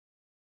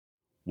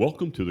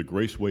Welcome to the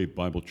Graceway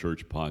Bible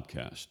Church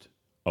podcast,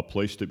 a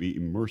place to be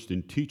immersed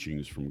in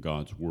teachings from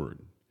God's Word.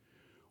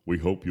 We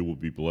hope you will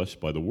be blessed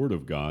by the Word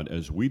of God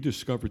as we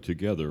discover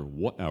together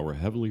what our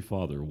Heavenly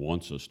Father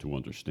wants us to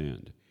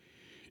understand.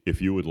 If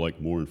you would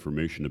like more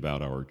information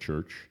about our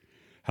church,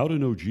 how to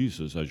know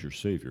Jesus as your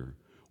Savior,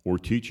 or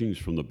teachings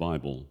from the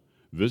Bible,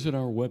 visit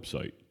our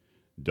website,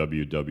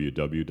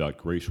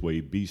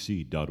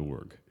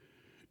 www.gracewaybc.org.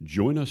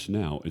 Join us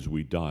now as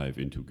we dive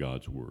into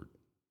God's Word.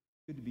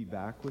 Good to be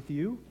back with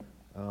you.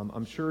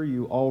 I'm sure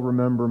you all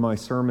remember my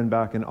sermon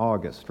back in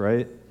August,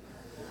 right?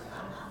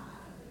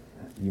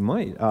 You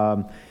might.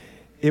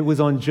 It was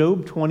on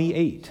Job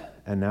 28,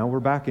 and now we're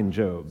back in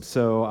Job.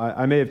 So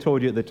I may have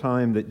told you at the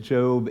time that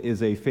Job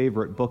is a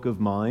favorite book of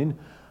mine.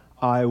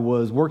 I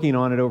was working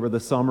on it over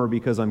the summer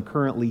because I'm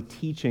currently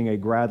teaching a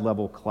grad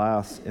level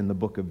class in the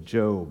book of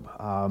Job.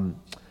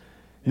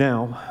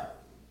 Now,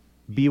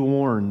 be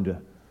warned,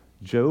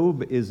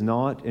 Job is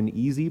not an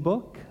easy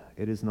book.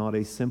 It is not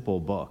a simple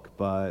book,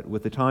 but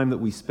with the time that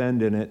we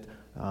spend in it,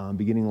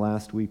 beginning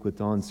last week with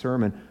Don's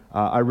sermon,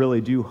 I really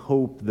do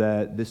hope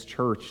that this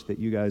church, that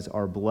you guys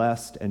are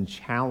blessed and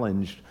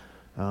challenged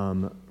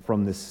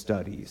from this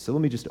study. So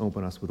let me just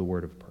open us with a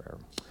word of prayer.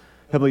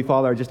 Heavenly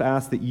Father, I just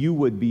ask that you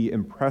would be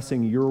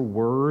impressing your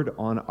word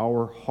on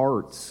our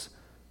hearts.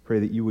 Pray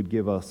that you would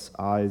give us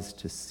eyes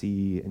to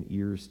see and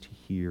ears to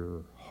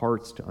hear,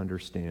 hearts to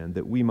understand,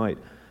 that we might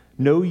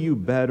know you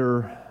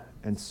better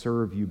and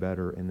serve you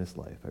better in this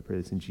life. I pray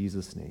this in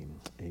Jesus' name.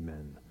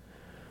 Amen.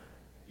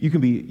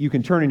 You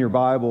can turn in your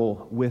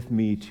Bible with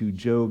me to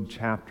Job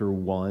chapter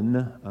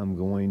 1. I'm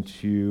going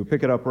to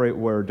pick it up right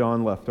where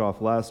Don left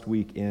off last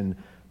week in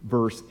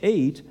verse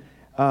 8.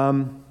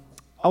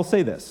 I'll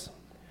say this.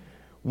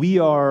 We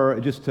are,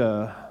 just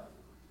to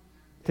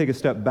take a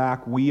step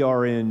back, we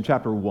are in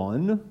chapter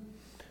 1.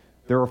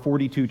 There are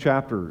 42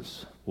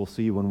 chapters. We'll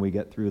see when we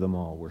get through them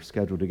all. We're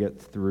scheduled to get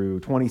through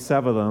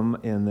 27 of them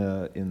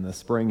in the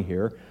spring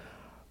here.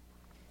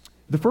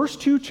 The first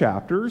two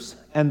chapters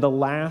and the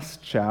last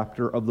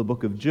chapter of the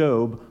book of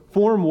Job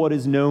form what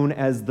is known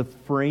as the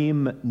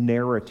frame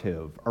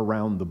narrative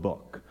around the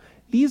book.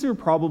 These are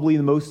probably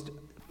the most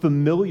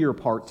familiar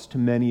parts to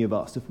many of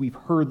us. If we've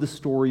heard the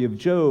story of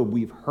Job,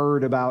 we've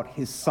heard about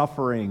his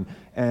suffering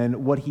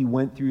and what he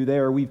went through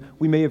there. We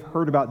may have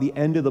heard about the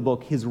end of the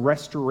book, his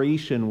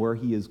restoration, where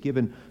he is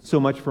given so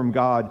much from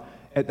God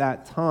at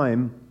that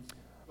time.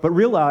 But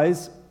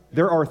realize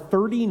there are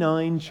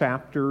 39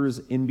 chapters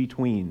in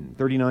between,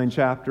 39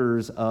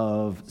 chapters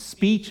of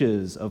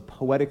speeches, of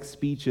poetic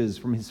speeches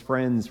from his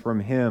friends, from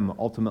him,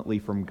 ultimately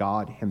from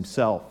God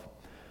himself.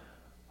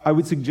 I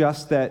would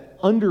suggest that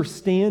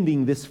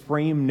understanding this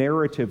frame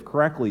narrative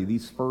correctly,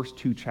 these first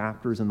two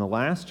chapters and the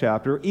last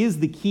chapter, is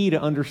the key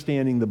to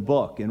understanding the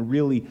book and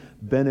really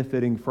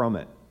benefiting from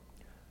it.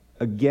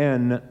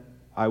 Again,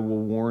 I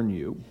will warn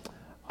you,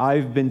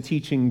 I've been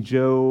teaching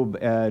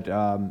Job at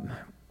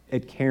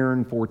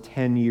Cairn for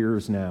 10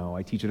 years now.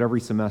 I teach it every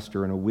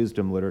semester in a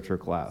wisdom literature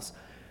class.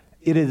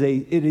 It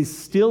is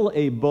still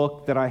a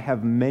book that I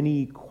have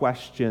many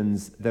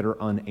questions that are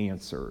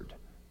unanswered.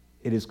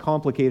 It is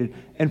complicated,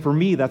 and for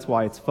me, that's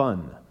why it's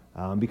fun.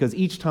 Because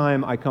each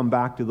time I come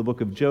back to the book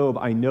of Job,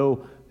 I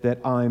know that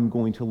I'm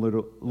going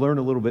to learn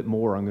a little bit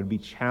more. I'm going to be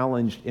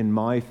challenged in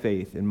my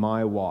faith, in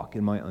my walk,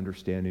 in my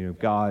understanding of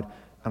God,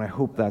 and I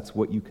hope that's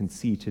what you can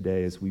see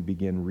today as we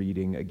begin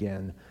reading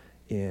again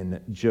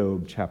in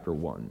Job chapter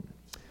 1.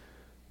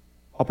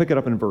 I'll pick it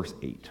up in verse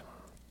 8.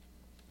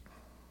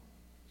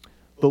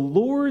 The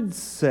Lord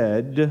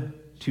said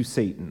to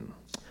Satan,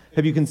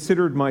 "Have you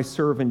considered my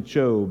servant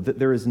Job, that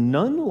there is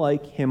none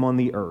like him on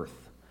the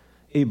earth,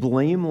 a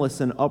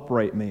blameless and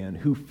upright man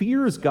who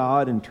fears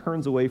God and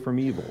turns away from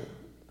evil?"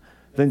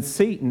 Then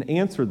Satan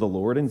answered the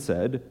Lord and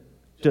said,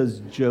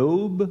 "Does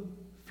Job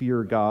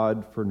fear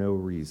God for no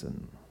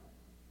reason?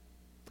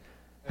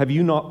 Have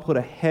you not put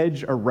a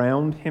hedge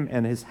around him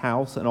and his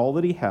house and all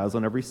that he has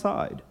on every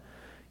side?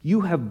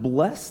 You have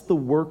blessed the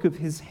work of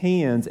his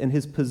hands, and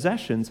his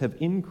possessions have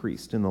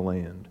increased in the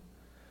land.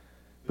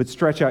 But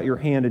stretch out your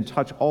hand and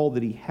touch all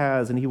that he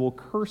has, and he will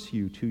curse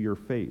you to your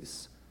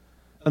face."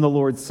 And the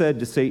Lord said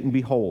to Satan,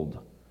 "Behold,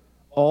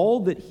 all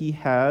that he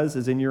has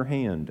is in your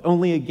hand.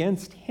 Only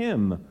against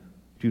him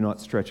do not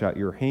stretch out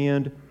your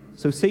hand."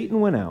 So Satan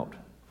went out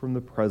from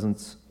the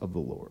presence of the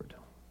Lord.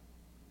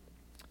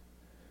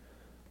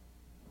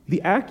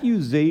 The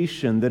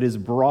accusation that is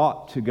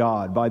brought to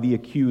God by the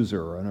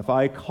accuser, and if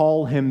I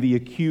call him the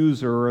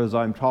accuser as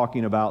I'm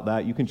talking about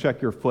that, you can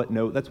check your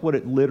footnote. That's what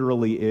it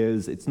literally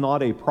is. It's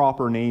not a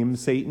proper name,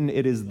 Satan.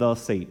 It is the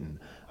Satan.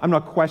 I'm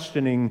not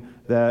questioning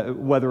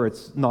whether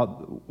it's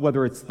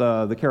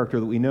the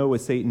character that we know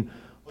as Satan,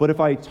 but if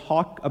I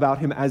talk about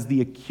him as the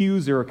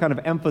accuser, it kind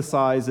of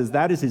emphasizes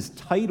that is his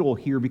title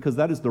here because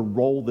that is the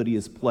role that he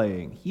is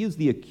playing. He is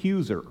the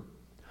accuser.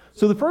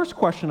 So the first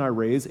question I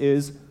raise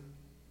is,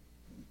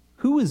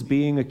 who is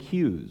being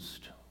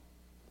accused?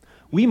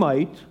 We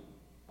might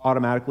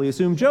automatically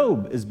assume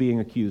Job is being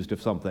accused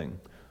of something.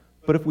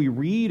 But if we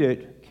read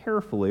it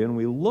carefully and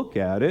we look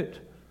at it,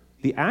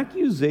 The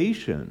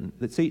accusation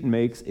that Satan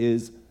makes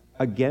is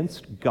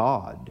against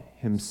God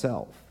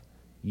himself.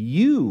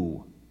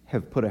 You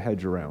have put a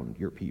hedge around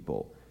your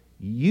people.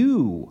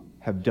 You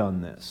have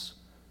done this.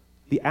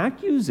 The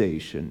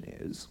accusation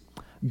is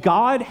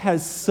God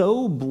has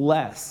so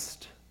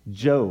blessed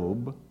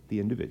Job, the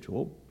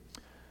individual,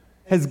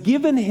 has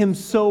given him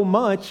so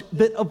much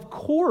that of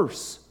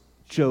course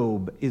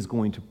Job is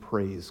going to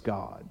praise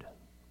God.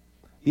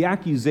 The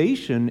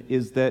accusation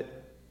is that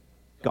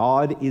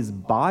God is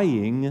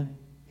buying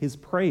his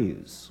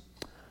praise.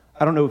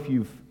 I don't know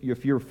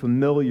if you're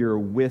familiar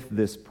with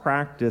this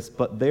practice,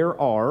 but there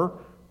are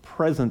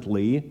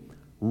presently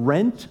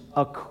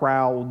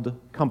rent-a-crowd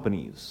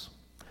companies.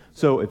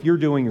 So if you're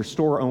doing your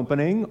store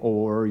opening,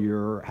 or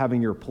you're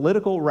having your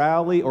political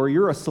rally, or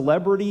you're a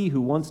celebrity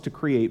who wants to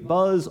create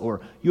buzz,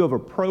 or you have a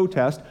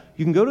protest,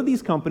 you can go to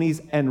these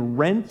companies and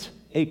rent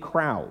a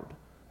crowd.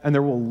 And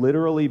there will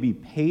literally be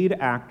paid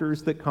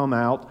actors that come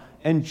out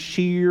and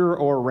cheer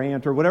or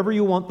rant or whatever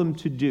you want them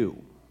to do.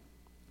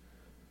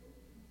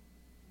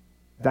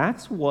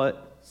 That's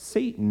what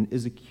Satan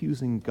is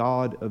accusing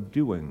God of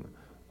doing,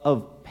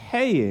 of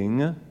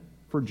paying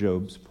for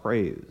Job's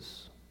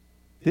praise.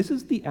 This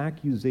is the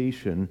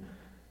accusation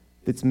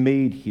that's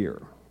made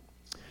here.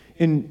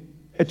 In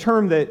a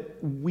term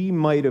that we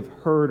might have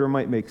heard or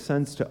might make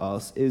sense to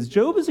us is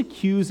Job is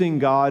accusing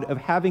God of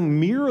having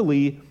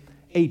merely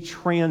a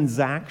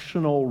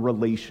transactional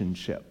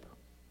relationship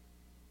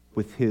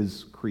with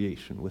his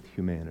creation, with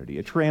humanity.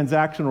 A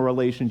transactional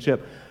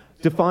relationship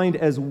defined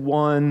as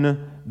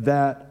one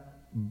that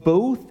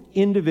both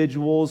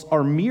individuals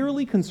are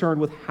merely concerned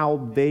with how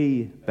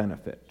they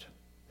benefit.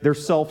 They're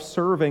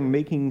self-serving,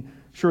 making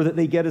sure that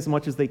they get as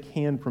much as they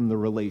can from the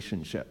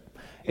relationship.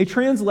 A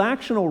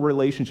transactional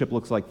relationship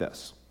looks like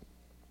this.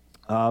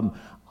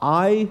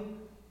 I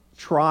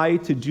try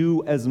to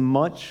do as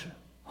much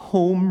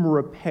home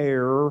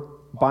repair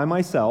by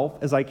myself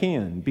as I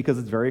can because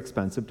it's very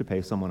expensive to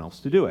pay someone else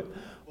to do it.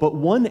 But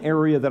one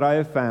area that I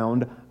have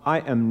found I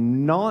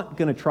am not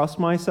going to trust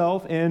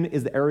myself in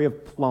is the area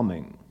of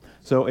plumbing.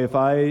 So if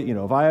I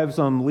have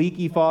some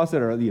leaky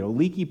faucet or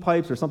leaky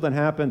pipes or something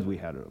happens, we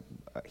had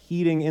a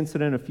heating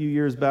incident a few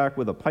years back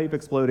with a pipe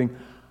exploding,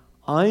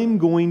 I'm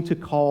going to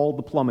call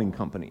the plumbing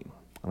company.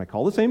 And I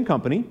call the same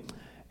company,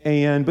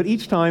 but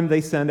each time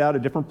they send out a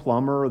different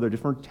plumber or they're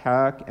different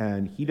tech,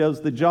 and he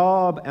does the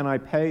job and I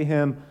pay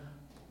him.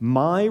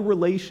 My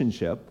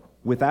relationship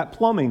with that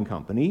plumbing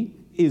company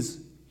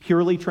is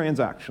purely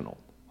transactional.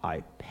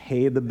 I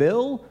pay the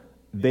bill,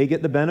 they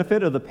get the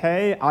benefit of the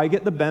pay, I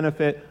get the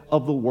benefit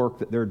of the work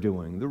that they're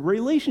doing. The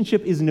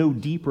relationship is no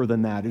deeper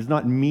than that. It's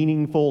not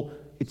meaningful,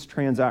 it's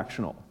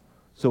transactional.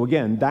 So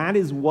again, that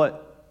is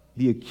what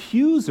the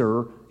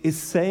accuser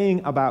is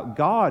saying about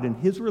God and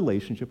his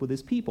relationship with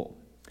his people.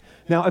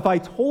 Now, if I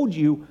told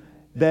you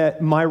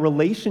that my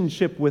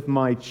relationship with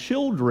my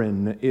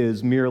children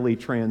is merely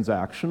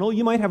transactional,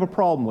 you might have a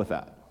problem with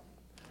that.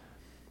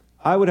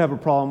 I would have a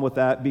problem with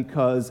that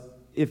because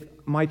if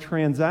my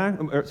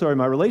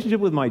relationship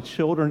with my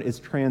children is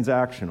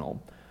transactional,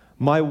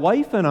 my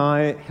wife and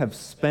I have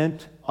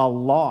spent a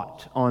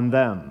lot on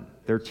them.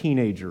 They're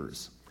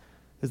teenagers.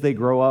 As they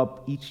grow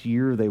up, each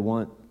year they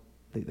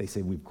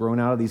say, we've grown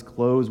out of these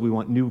clothes, we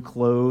want new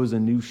clothes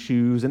and new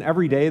shoes, and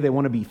every day they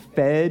want to be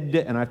fed,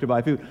 and I have to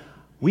buy food.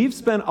 We've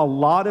spent a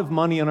lot of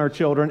money on our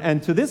children,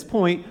 and to this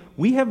point,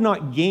 we have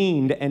not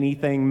gained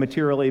anything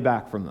materially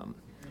back from them.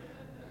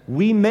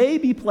 We may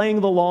be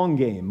playing the long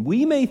game.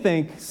 We may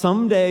think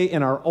someday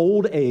in our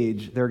old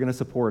age, they're going to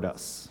support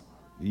us.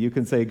 You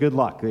can say, good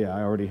luck. Yeah,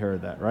 I already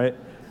heard that, right?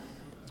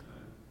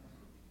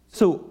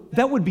 So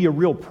that would be a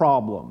real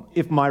problem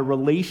if my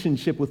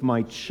relationship with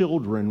my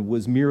children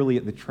was merely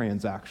at the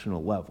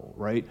transactional level,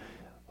 right?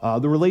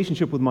 The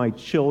relationship with my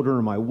children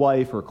or my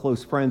wife or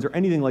close friends or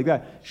anything like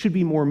that should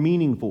be more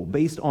meaningful,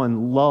 based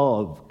on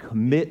love,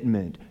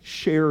 commitment,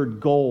 shared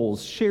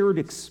goals, shared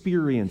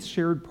experience,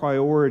 shared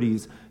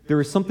priorities. There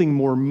is something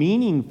more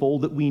meaningful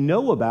that we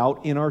know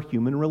about in our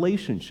human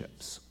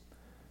relationships.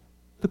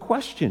 The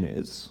question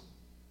is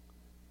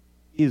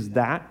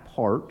that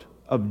part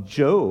of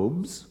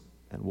Job's,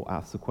 and we'll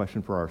ask the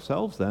question for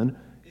ourselves then,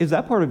 is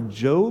that part of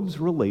Job's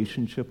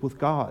relationship with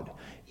God?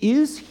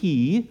 Is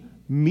he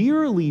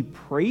merely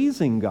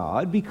praising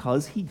God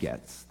because he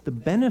gets the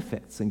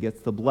benefits and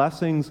gets the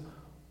blessings,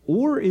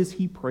 or is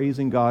he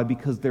praising God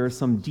because there is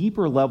some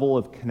deeper level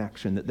of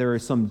connection, that there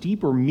is some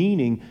deeper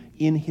meaning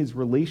in his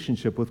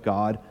relationship with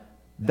God?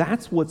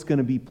 That's what's going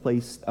to be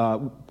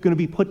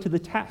put to the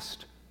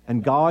test,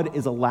 and God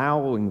is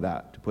allowing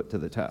that to put to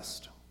the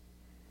test.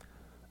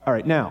 All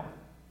right, now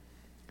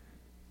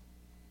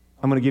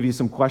I'm going to give you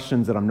some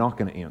questions that I'm not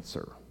going to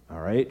answer. All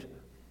right.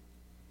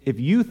 If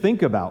you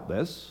think about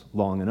this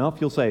long enough,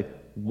 you'll say,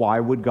 why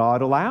would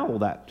God allow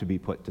that to be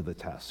put to the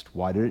test?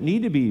 Why did it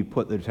need to be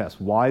put to the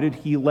test? Why did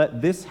he let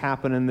this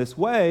happen in this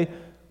way?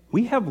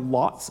 We have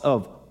lots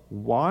of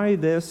why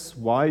this,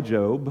 why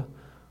Job,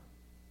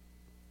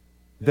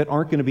 that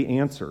aren't going to be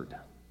answered.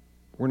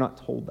 We're not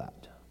told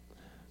that.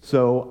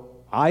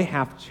 So I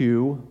have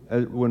to,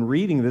 when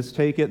reading this,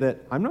 take it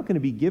that I'm not going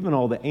to be given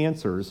all the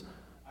answers.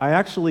 I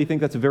actually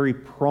think that's a very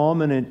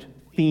prominent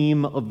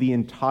theme of the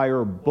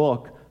entire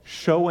book,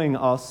 showing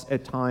us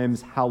at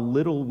times how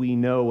little we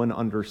know and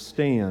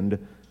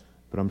understand,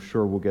 but I'm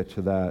sure we'll get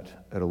to that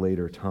at a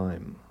later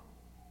time.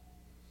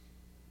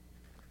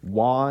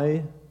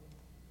 Why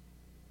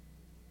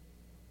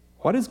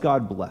does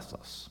God bless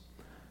us?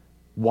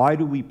 Why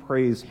do we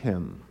praise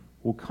Him?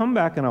 We'll come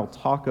back and I'll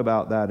talk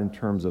about that in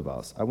terms of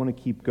us. I want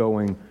to keep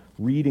going,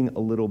 reading a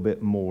little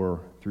bit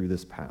more through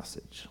this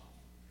passage.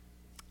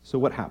 So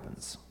what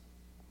happens?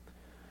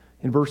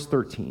 In verse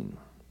 13,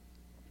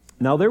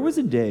 now there was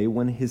a day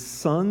when his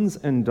sons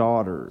and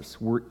daughters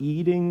were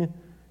eating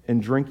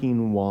and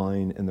drinking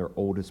wine in their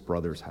oldest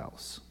brother's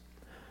house.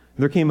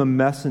 There came a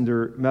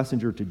messenger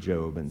to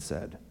Job and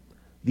said,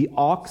 the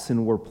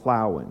oxen were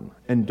plowing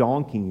and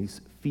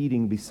donkeys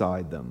feeding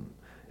beside them.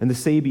 And the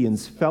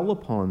Sabeans fell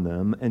upon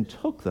them and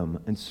took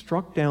them and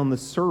struck down the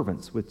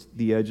servants with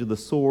the edge of the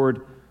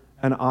sword,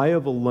 and I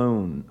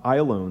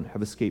alone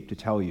have escaped to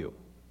tell you.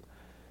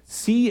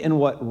 See in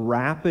what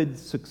rapid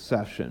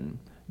succession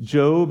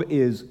Job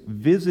is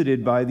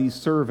visited by these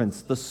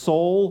servants, the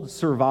sole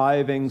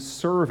surviving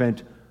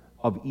servant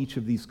of each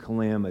of these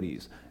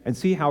calamities. And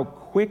see how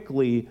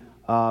quickly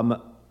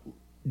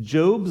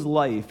Job's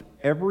life,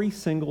 every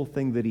single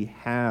thing that he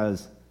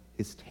has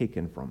is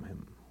taken from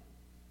him.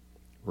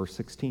 Verse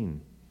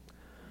 16,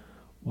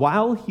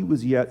 while he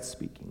was yet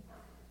speaking,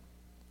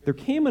 there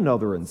came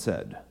another and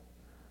said,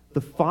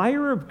 the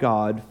fire of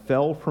God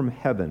fell from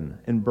heaven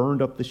and burned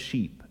up the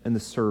sheep and the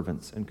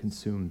servants and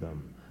consumed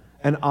them,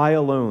 and I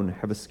alone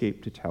have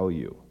escaped to tell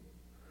you.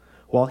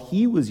 While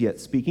he was yet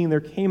speaking, there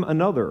came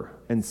another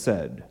and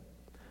said,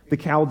 the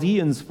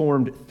Chaldeans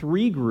formed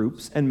 3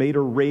 groups and made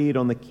a raid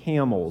on the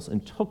camels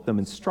and took them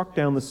and struck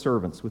down the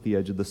servants with the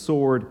edge of the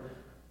sword,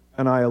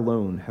 and I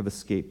alone have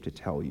escaped to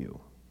tell you.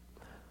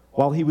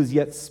 While he was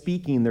yet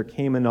speaking, there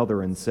came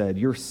another and said,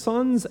 your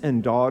sons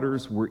and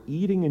daughters were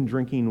eating and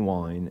drinking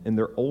wine in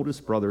their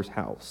oldest brother's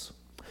house.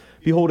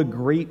 Behold, a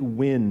great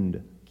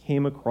wind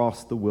came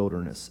across the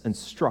wilderness and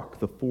struck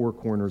the 4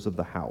 corners of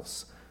the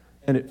house,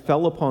 and it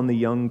fell upon the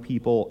young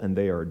people, and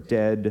they are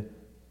dead,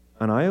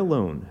 and I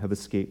alone have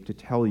escaped to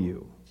tell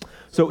you.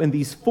 So in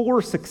these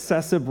 4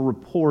 successive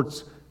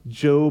reports,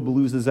 Job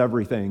loses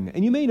everything.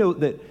 And you may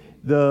note that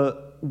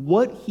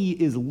what he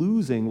is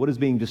losing, what is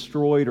being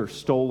destroyed or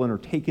stolen or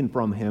taken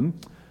from him,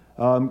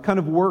 kind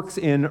of works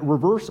in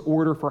reverse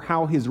order for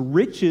how his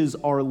riches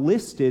are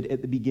listed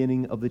at the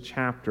beginning of the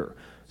chapter.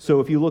 So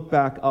if you look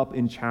back up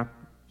in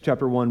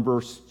chapter 1,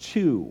 verse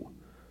 2,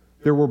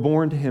 there were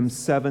born to him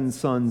 7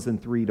 sons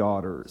and 3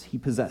 daughters. He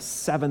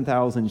possessed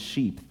 7,000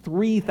 sheep,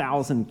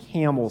 3,000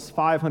 camels,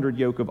 500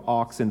 yoke of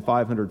oxen,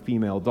 500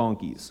 female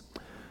donkeys.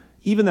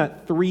 Even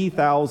that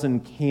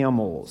 3,000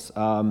 camels,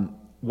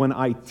 when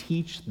I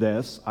teach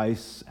this, I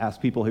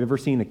ask people, have you ever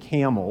seen a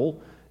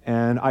camel?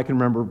 And I can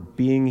remember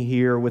being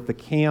here with the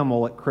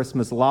camel at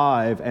Christmas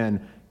Live,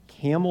 and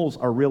camels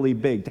are really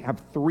big. To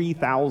have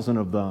 3,000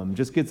 of them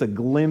just gets a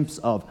glimpse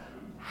of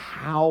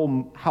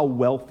how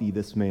wealthy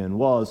this man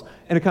was.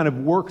 And it kind of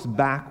works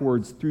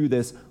backwards through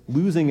this,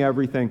 losing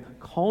everything,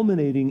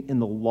 culminating in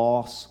the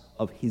loss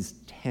of his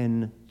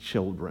 10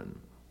 children.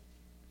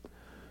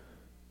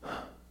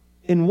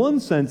 In one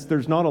sense,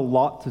 there's not a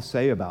lot to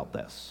say about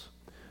this.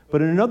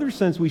 But in another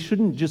sense, we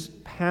shouldn't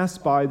just pass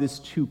by this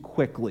too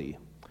quickly.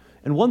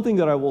 And one thing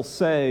that I will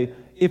say,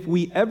 if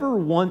we ever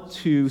want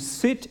to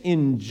sit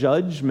in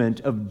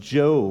judgment of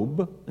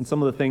Job and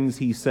some of the things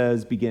he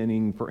says,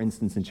 beginning, for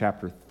instance, in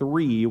chapter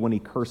 3, when he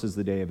curses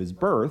the day of his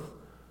birth,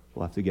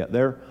 we'll have to get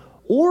there,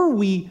 or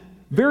we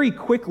very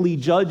quickly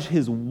judge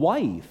his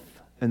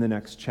wife in the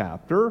next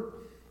chapter,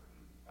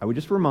 I would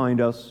just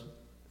remind us,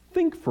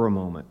 think for a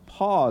moment,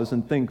 pause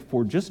and think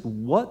for just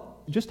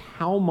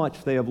how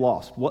much they have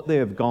lost, what they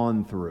have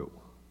gone through.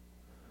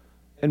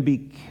 And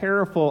be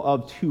careful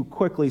of too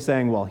quickly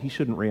saying, well, he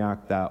shouldn't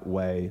react that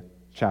way,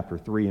 chapter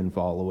 3 and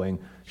following.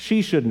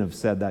 She shouldn't have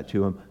said that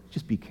to him.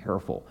 Just be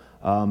careful.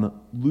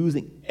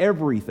 Losing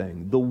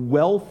everything, the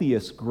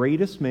wealthiest,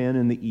 greatest man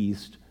in the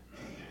East,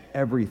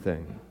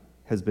 everything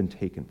has been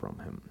taken from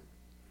him.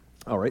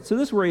 All right, so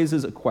this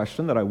raises a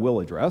question that I will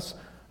address.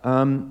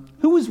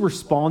 Who is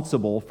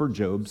responsible for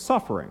Job's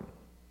suffering?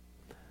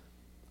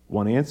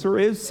 One answer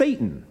is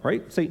Satan,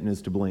 right? Satan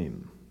is to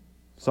blame.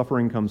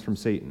 Suffering comes from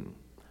Satan.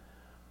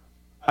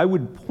 I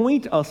would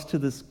point us to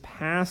this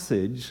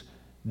passage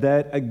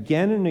that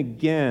again and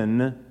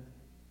again,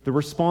 the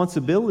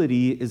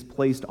responsibility is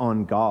placed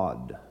on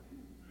God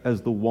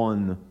as the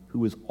one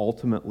who is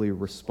ultimately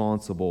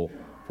responsible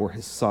for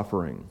his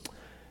suffering.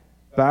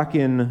 Back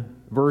in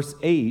verse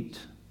 8,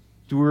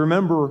 do we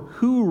remember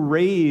who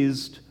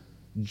raised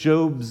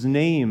Job's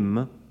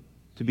name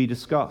to be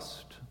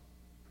discussed?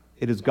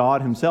 It is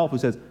God himself who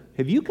says,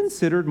 have you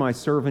considered my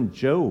servant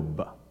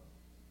Job?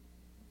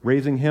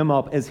 Raising him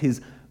up as his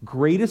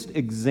greatest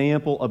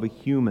example of a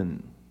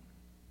human.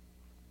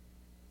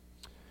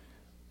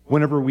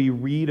 Whenever we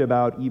read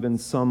about even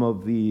some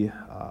of the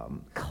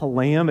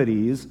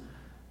calamities,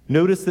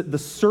 Notice that the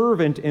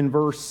servant in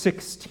verse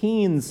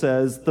 16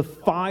 says, the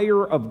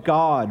fire of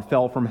God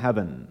fell from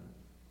heaven.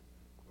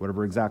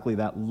 Whatever exactly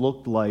that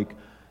looked like,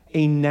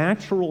 a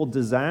natural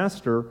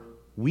disaster,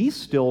 we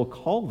still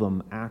call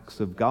them acts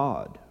of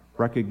God,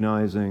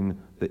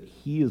 recognizing that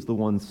He is the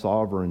one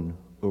sovereign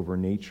over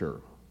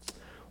nature.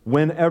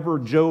 Whenever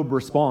Job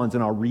responds,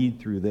 and I'll read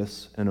through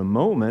this in a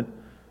moment,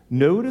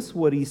 notice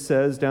what he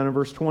says down in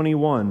verse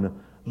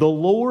 21. The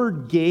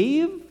Lord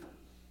gave,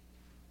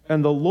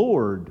 and the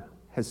Lord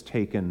has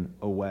taken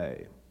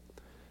away.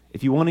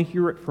 If you want to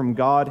hear it from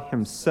God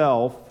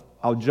Himself,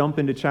 I'll jump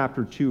into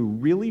chapter 2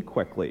 really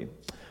quickly.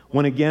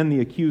 When again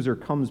the accuser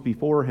comes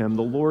before him,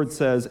 the Lord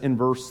says in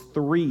verse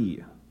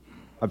 3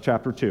 of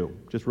chapter 2,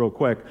 just real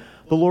quick,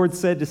 the Lord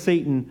said to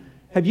Satan,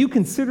 have you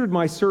considered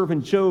my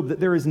servant Job, that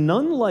there is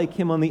none like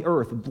him on the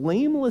earth,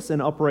 blameless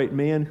and upright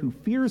man who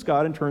fears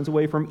God and turns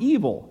away from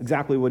evil?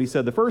 Exactly what he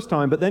said the first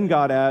time, but then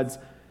God adds,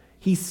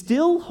 he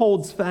still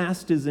holds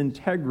fast his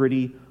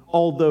integrity,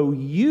 although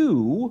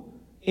you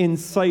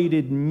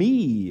incited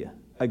me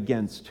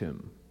against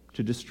him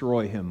to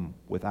destroy him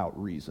without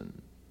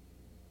reason.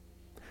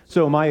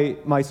 So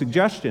my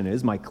suggestion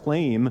is, my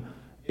claim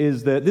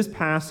is that this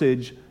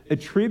passage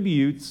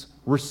attributes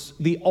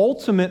the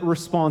ultimate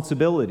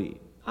responsibility.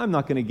 I'm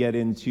not going to get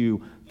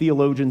into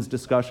theologians'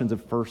 discussions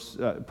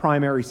of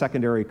primary,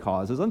 secondary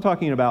causes. I'm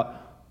talking about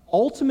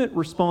ultimate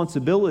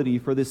responsibility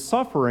for this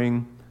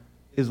suffering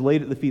is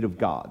laid at the feet of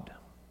God.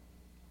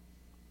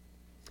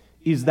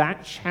 Is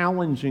that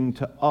challenging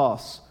to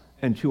us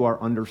and to our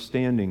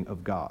understanding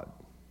of God?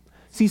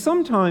 See,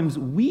 sometimes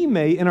we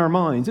may, in our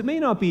minds, it may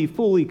not be a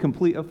fully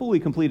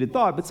completed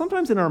thought, but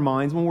sometimes in our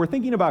minds, when we're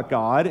thinking about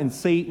God and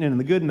Satan and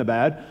the good and the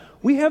bad,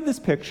 we have this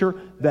picture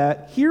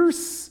that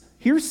here's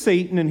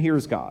Satan and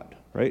here's God,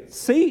 right?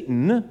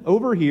 Satan,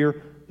 over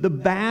here, the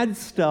bad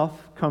stuff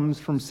comes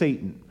from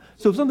Satan.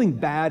 So if something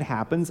bad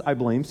happens, I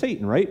blame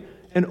Satan, right?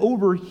 And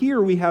over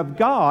here we have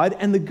God,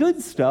 and the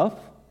good stuff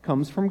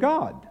comes from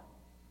God.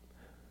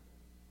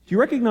 Do you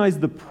recognize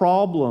the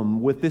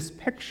problem with this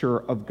picture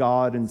of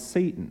God and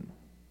Satan?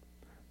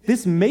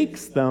 This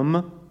makes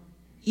them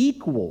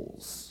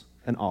equals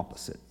and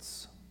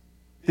opposites.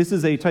 This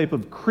is a type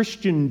of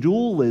Christian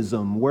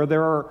dualism where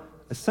there are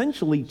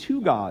essentially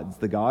two gods,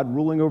 the God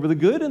ruling over the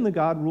good and the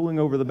God ruling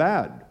over the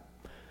bad.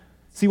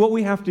 See, what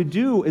we have to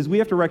do is we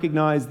have to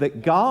recognize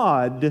that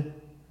God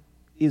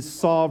is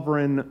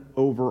sovereign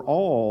over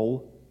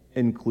all,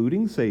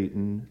 including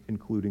Satan,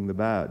 including the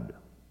bad.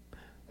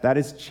 That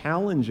is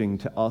challenging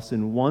to us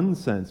in one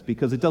sense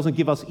because it doesn't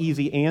give us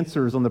easy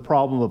answers on the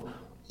problem of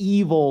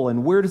evil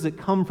and where does it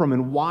come from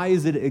and why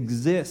does it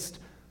exist?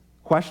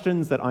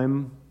 Questions that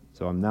I'm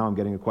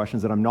getting at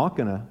questions that I'm not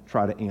going to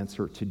try to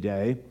answer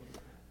today.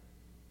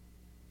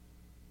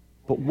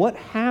 But what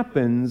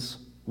happens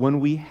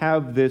when we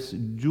have this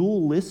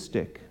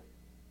dualistic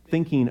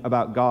thinking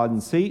about God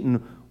and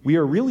Satan? We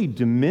are really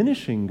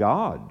diminishing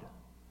God,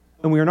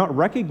 and we are not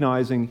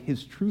recognizing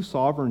His true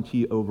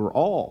sovereignty over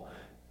all.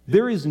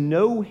 There is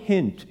no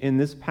hint in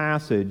this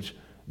passage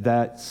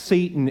that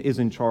Satan is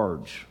in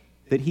charge,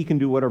 that he can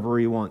do whatever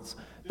he wants.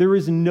 There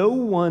is no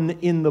one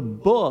in the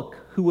book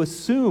who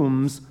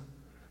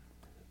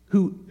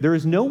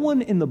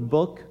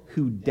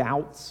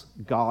doubts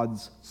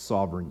God's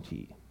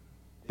sovereignty.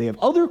 They have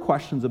other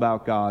questions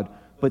about God,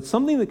 but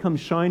something that comes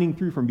shining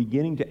through from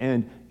beginning to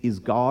end is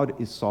God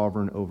is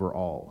sovereign over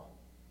all.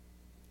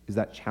 Is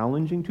that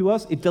challenging to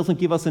us? It doesn't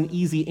give us an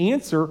easy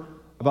answer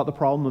about the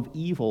problem of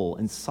evil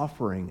and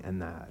suffering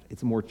and that.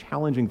 It's a more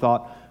challenging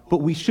thought, but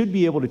we should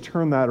be able to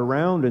turn that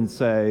around and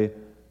say,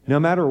 no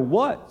matter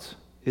what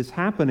is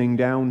happening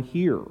down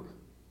here,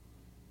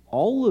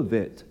 all of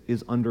it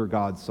is under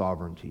God's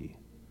sovereignty,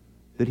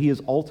 that He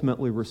is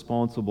ultimately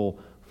responsible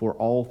for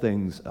all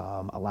things,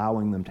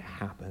 allowing them to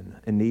happen,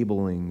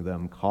 enabling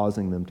them,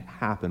 causing them to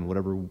happen,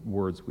 whatever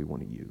words we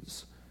want to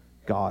use.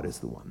 God is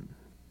the one.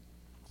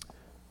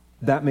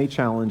 That may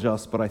challenge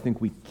us, but I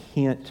think we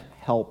can't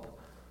help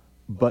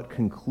but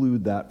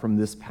conclude that from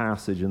this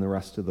passage and the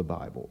rest of the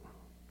Bible.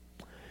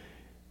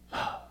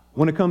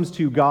 When it comes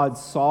to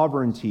God's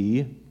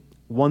sovereignty,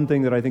 one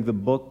thing that I think the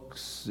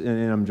books,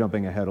 and I'm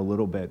jumping ahead a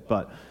little bit,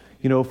 but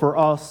for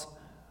us,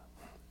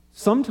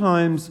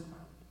 sometimes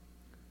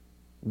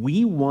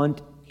we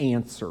want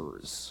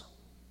answers.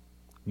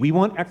 We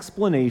want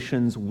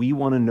explanations. We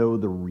want to know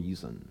the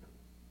reason.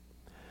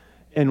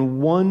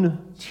 And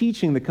one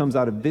teaching that comes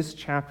out of this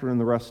chapter and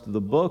the rest of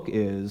the book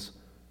is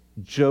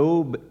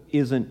Job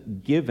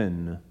isn't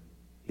given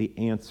the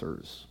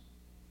answers.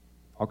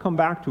 I'll come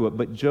back to it,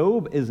 but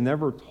Job is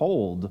never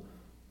told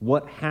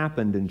what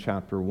happened in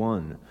chapter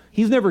 1.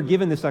 He's never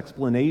given this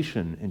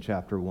explanation in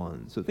chapter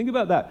 1. So think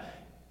about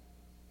that.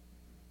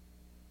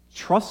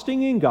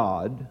 Trusting in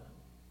God,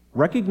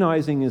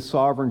 recognizing His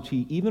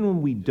sovereignty, even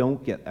when we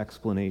don't get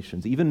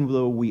explanations, even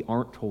though we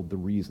aren't told the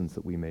reasons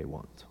that we may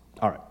want.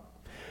 All right.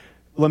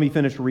 Let me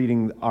finish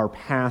reading our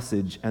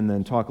passage and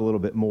then talk a little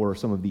bit more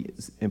some of the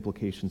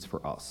implications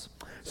for us.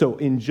 So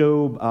in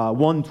Job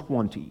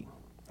 1:20,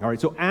 all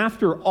right, so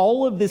after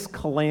all of this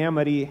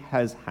calamity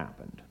has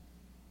happened,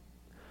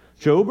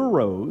 Job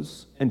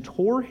arose and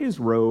tore his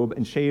robe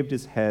and shaved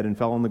his head and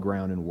fell on the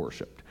ground and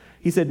worshipped.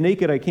 He said,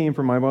 "Naked I came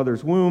from my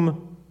mother's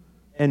womb,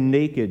 and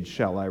naked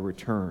shall I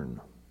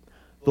return.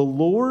 The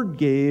Lord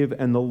gave,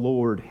 and the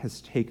Lord has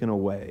taken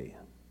away.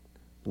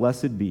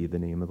 Blessed be the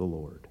name of the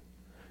Lord."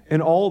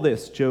 In all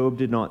this, Job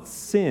did not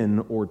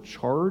sin or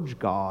charge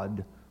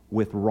God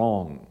with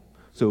wrong.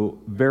 So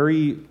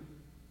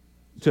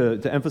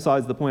to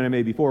emphasize the point I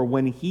made before,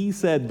 when he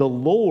said the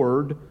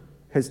Lord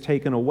has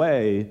taken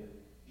away,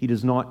 he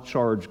does not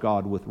charge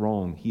God with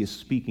wrong. He is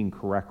speaking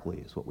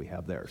correctly, is what we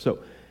have there. So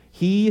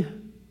he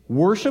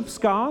worships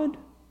God.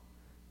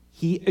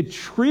 He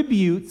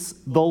attributes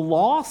the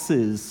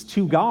losses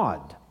to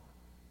God.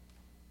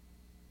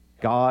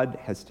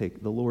 The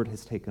Lord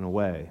has taken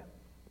away,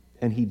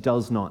 and he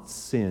does not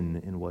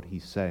sin in what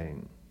he's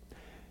saying.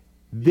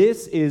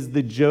 This is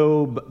the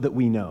Job that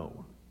we know.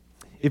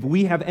 If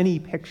we have any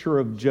picture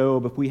of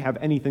Job, if we have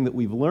anything that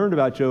we've learned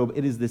about Job,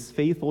 it is this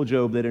faithful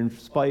Job that, in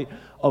spite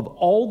of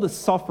all the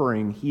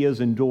suffering he has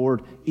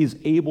endured, is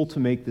able to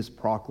make this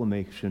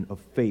proclamation of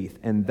faith.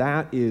 And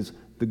that is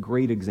the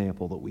great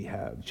example that we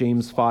have.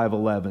 James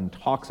 5:11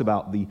 talks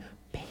about the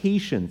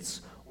patience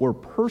or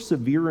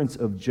perseverance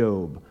of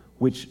Job,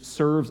 which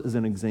serves as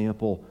an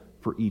example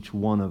for each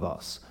one of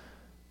us.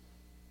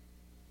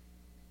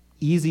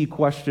 Easy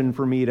question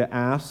for me to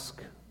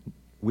ask.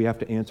 We have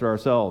to answer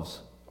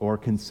ourselves or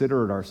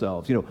consider it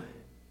ourselves.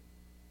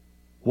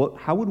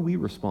 How would we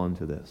respond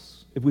to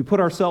this? If we put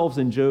ourselves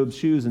in Job's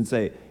shoes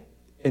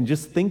and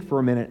just think for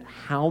a minute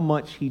how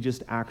much he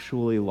just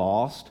actually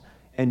lost,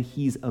 and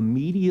he's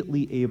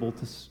immediately able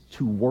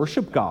to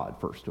worship God,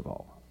 first of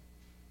all.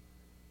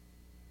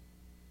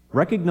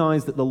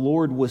 Recognize that the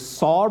Lord was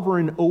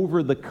sovereign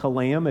over the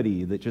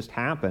calamity that just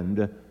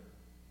happened,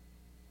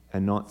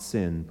 and not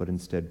sin, but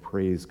instead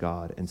praise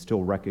God and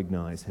still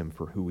recognize him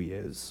for who he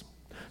is.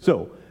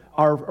 So,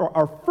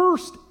 our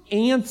first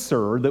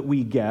answer that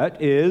we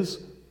get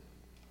is,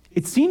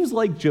 it seems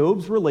like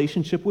Job's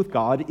relationship with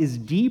God is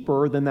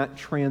deeper than that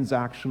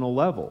transactional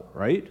level,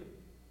 right?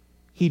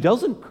 He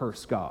doesn't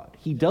curse God.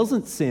 He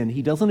doesn't sin.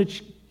 He doesn't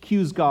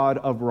accuse God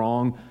of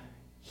wrong.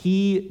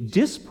 He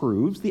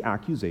disproves the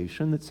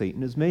accusation that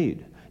Satan has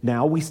made.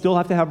 Now, we still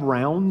have to have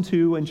round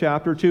 2 in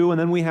chapter 2, and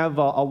then we have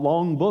a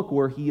long book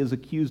where he is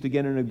accused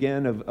again and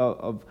again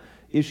of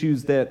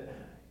issues that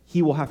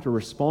he will have to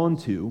respond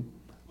to.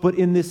 But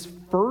in this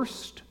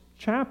first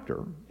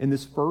chapter, in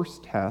this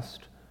first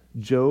test,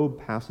 Job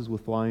passes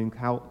with flying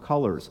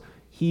colors.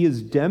 He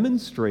is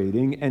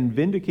demonstrating and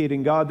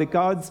vindicating God that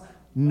God's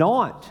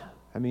not,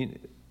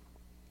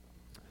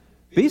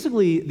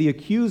 basically the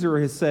accuser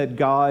has said,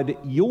 God,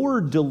 you're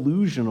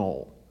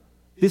delusional.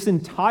 This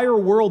entire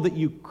world that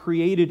you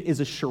created is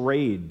a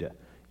charade.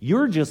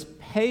 You're just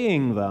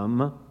paying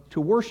them to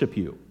worship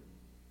you.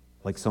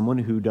 Like someone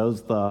who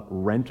does the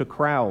rent a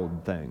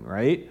crowd thing,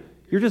 right?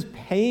 You're just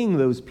paying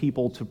those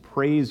people to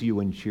praise you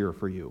and cheer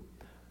for you.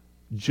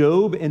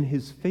 Job and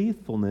his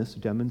faithfulness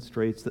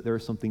demonstrates that there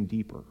is something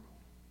deeper.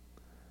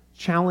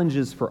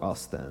 Challenges for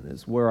us then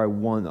is where I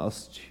want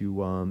us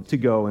to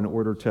go in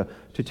order to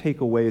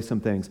take away some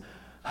things.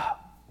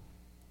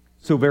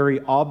 So very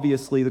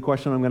obviously the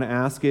question I'm going to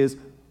ask is,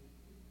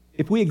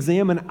 if we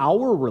examine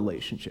our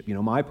relationship,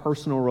 my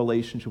personal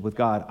relationship with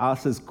God,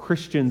 us as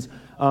Christians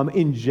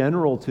in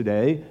general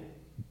today,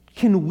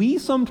 can we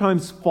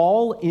sometimes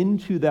fall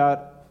into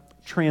that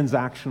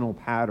transactional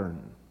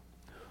pattern?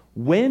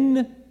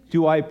 When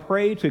do I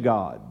pray to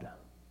God?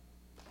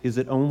 Is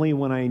it only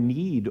when I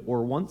need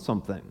or want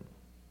something?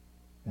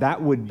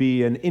 That would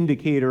be an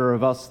indicator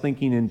of us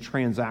thinking in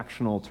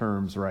transactional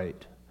terms,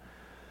 right?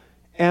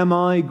 Am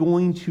I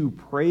going to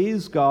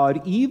praise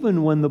God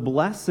even when the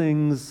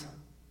blessings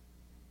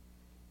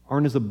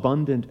aren't as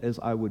abundant as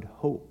I would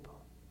hope?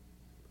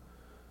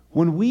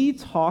 When we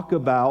talk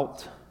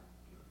about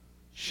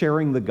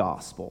sharing the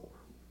gospel,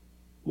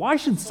 why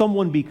should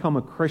someone become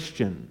a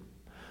Christian?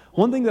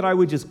 One thing that I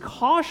would just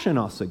caution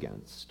us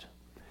against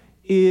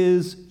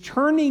is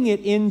turning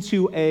it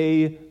into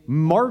a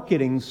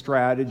marketing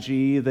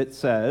strategy that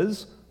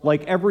says,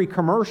 like every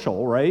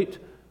commercial, right?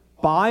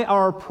 Buy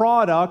our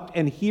product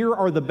and here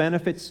are the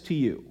benefits to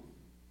you.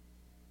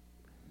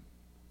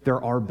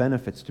 There are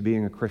benefits to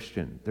being a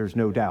Christian. There's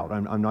no doubt.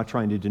 I'm not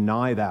trying to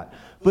deny that.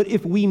 But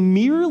if we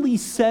merely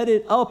set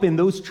it up in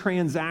those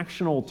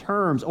transactional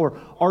terms, or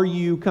are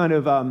you kind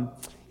of,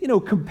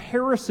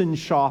 comparison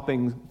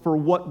shopping for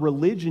what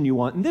religion you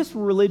want? And this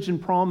religion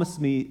promises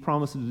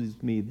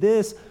me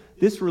this.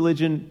 This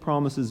religion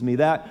promises me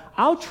that.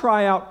 I'll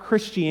try out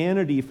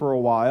Christianity for a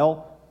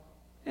while.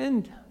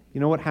 And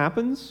you know what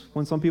happens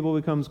when some people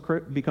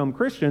become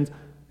Christians?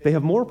 They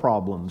have more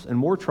problems and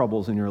more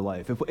troubles in your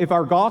life. If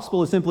our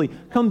gospel is simply,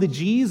 come to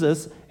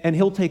Jesus and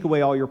he'll take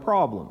away all your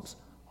problems.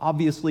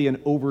 Obviously an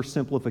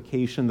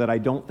oversimplification that I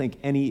don't think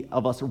any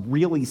of us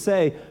really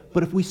say,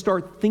 but if we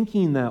start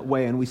thinking that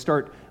way and we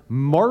start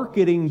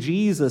marketing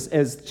Jesus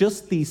as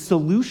just the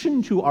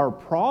solution to our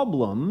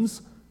problems,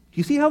 do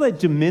you see how that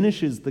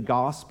diminishes the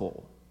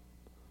gospel?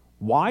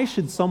 Why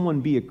should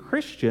someone be a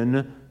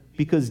Christian?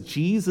 because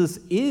Jesus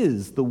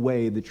is the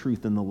way, the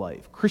truth, and the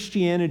life.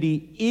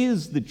 Christianity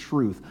is the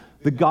truth.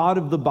 The God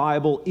of the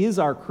Bible is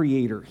our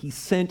creator. He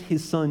sent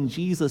his son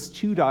Jesus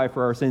to die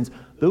for our sins.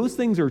 Those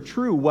things are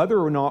true whether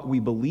or not we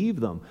believe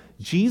them.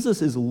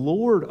 Jesus is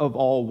Lord of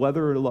all,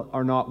 whether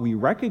or not we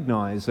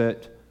recognize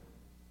it.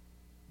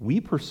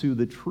 We pursue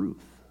the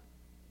truth.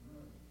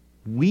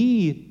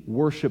 We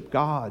worship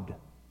God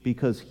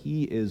because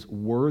he is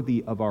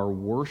worthy of our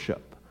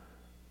worship.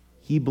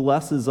 He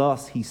blesses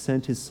us. He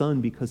sent his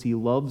son because he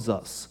loves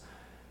us.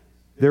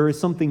 There is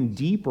something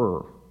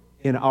deeper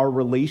in our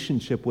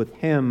relationship with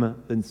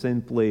him than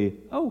simply,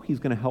 oh, he's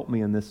going to help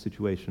me in this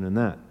situation and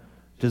that.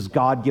 Does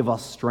God give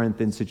us strength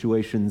in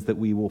situations that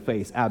we will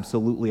face?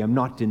 Absolutely. I'm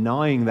not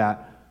denying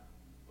that.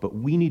 But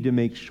we need to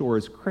make sure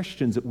as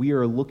Christians that we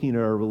are looking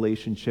at our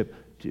relationship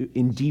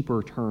in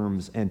deeper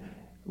terms and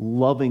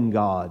loving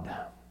God,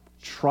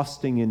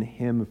 trusting in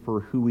him for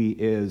who he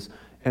is.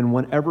 And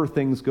whenever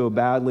things go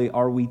badly,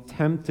 are we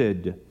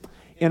tempted?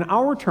 In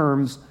our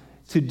terms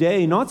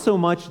today, not so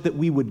much that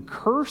we would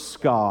curse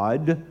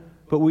God,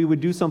 but we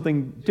would do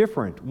something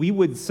different. We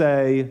would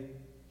say,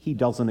 he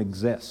doesn't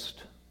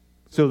exist.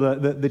 So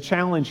the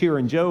challenge here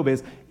in Job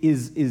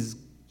is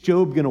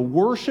Job going to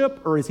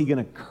worship or is he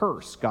going to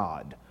curse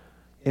God?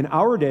 In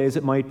our days,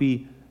 it might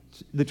be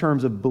the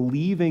terms of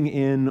believing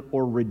in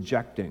or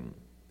rejecting.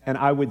 And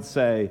I would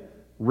say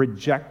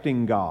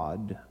rejecting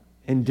God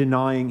and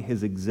denying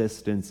his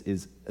existence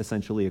is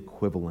essentially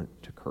equivalent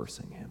to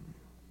cursing him.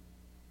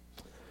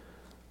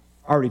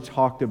 I already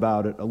talked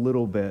about it a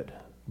little bit,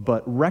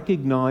 but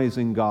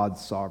recognizing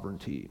God's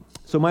sovereignty.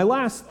 So my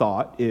last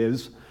thought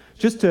is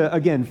just to,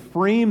 again,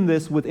 frame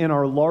this within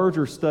our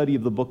larger study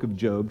of the book of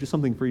Job, just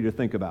something for you to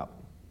think about.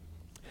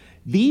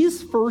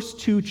 These first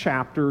two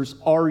chapters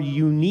are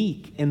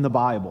unique in the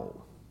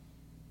Bible.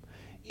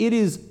 It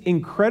is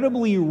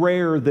incredibly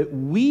rare that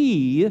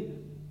we,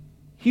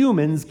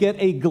 humans, get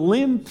a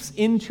glimpse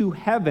into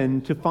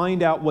heaven to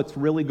find out what's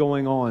really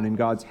going on in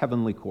God's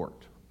heavenly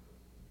court.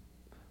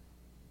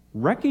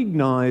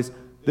 Recognize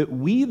that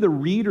we, the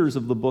readers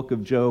of the book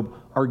of Job,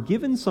 are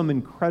given some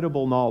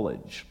incredible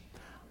knowledge.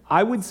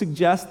 I would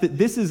suggest that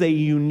this is a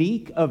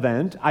unique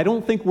event. I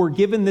don't think we're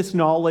given this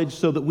knowledge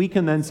so that we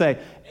can then say,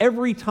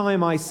 every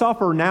time I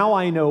suffer, now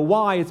I know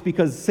why. It's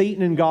because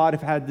Satan and God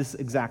have had this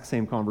exact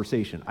same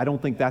conversation. I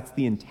don't think that's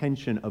the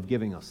intention of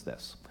giving us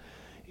this.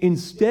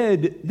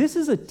 Instead, this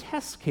is a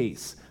test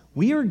case.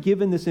 We are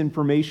given this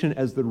information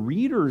as the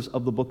readers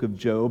of the book of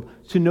Job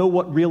to know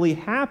what really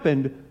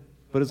happened.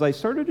 But as I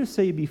started to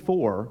say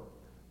before,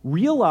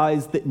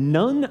 realize that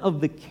none of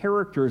the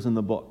characters in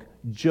the book,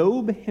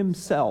 Job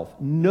himself,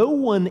 no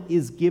one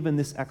is given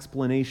this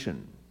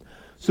explanation.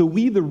 So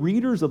we, the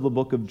readers of the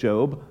book of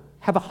Job,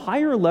 have a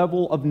higher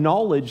level of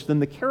knowledge than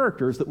the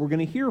characters that we're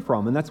going to hear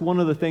from. And that's one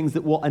of the things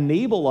that will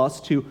enable us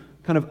to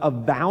kind of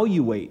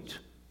evaluate,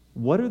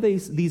 what are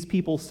these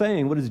people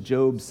saying? What is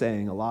Job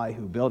saying?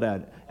 Elihu,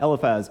 Bildad,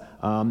 Eliphaz,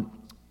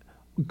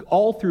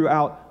 all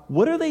throughout.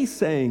 What are they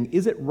saying?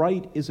 Is it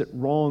right? Is it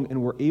wrong?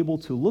 And we're able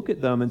to look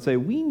at them and say,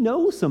 we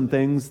know some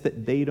things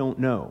that they don't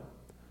know.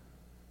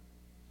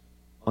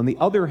 On the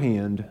other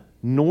hand,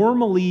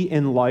 normally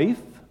in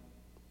life,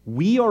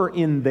 we are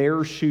in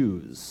their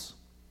shoes.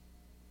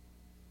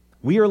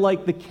 We are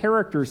like the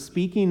characters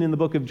speaking in the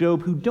book of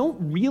Job who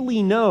don't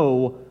really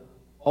know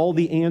all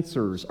the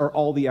answers or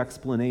all the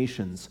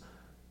explanations.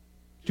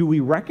 Do we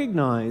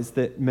recognize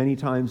that many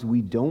times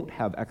we don't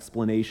have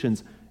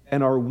explanations?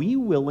 And are we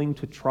willing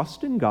to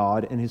trust in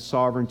God and his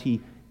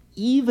sovereignty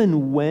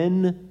even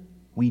when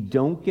we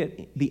don't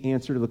get the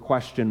answer to the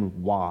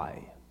question,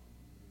 why?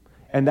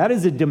 And that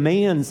is a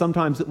demand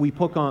sometimes that we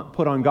put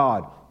on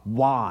God.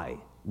 Why?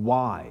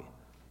 Why?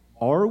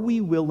 Are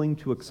we willing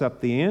to accept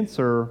the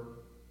answer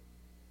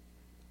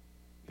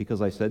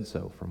because I said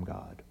so from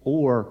God?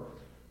 Or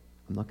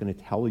I'm not going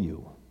to tell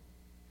you.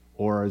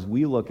 Or as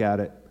we look at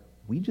it,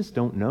 we just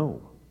don't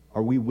know.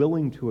 Are we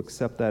willing to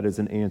accept that as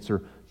an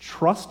answer,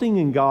 trusting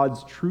in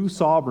God's true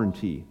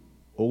sovereignty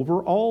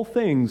over all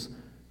things,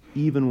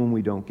 even when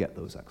we don't get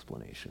those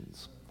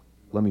explanations?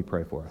 Let me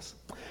pray for us.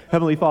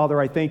 Heavenly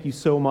Father, I thank you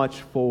so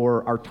much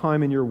for our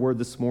time in your word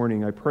this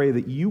morning. I pray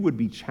that you would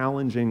be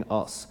challenging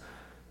us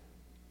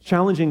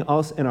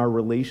in our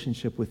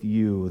relationship with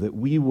you, that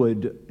we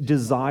would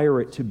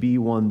desire it to be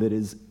one that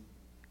is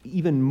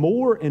even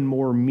more and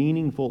more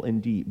meaningful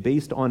and deep,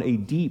 based on a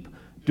deep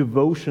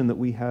devotion that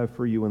we have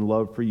for you and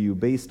love for you,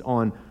 based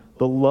on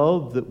the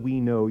love that we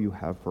know you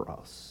have for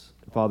us.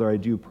 Father, I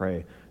do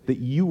pray that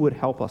you would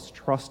help us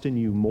trust in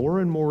you more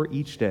and more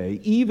each day,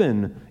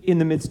 even in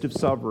the midst of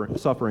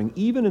suffering,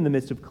 even in the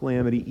midst of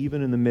calamity,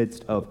 even in the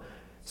midst of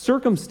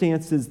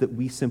circumstances that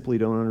we simply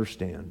don't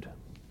understand.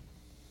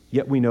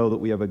 Yet we know that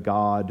we have a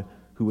God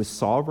who is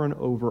sovereign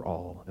over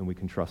all, and we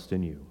can trust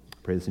in you. I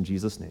pray this in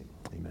Jesus' name.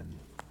 Amen.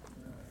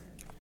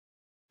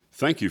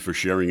 Thank you for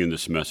sharing in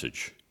this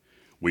message.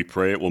 We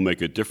pray it will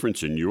make a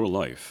difference in your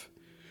life.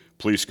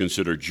 Please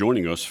consider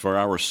joining us for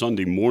our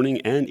Sunday morning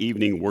and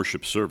evening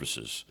worship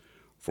services.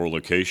 For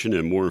location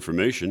and more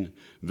information,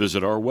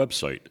 visit our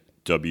website,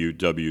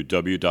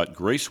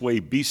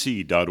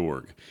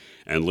 www.gracewaybc.org,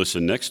 and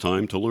listen next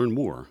time to learn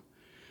more.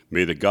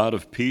 May the God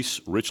of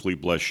peace richly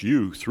bless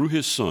you through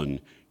his Son,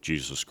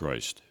 Jesus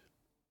Christ.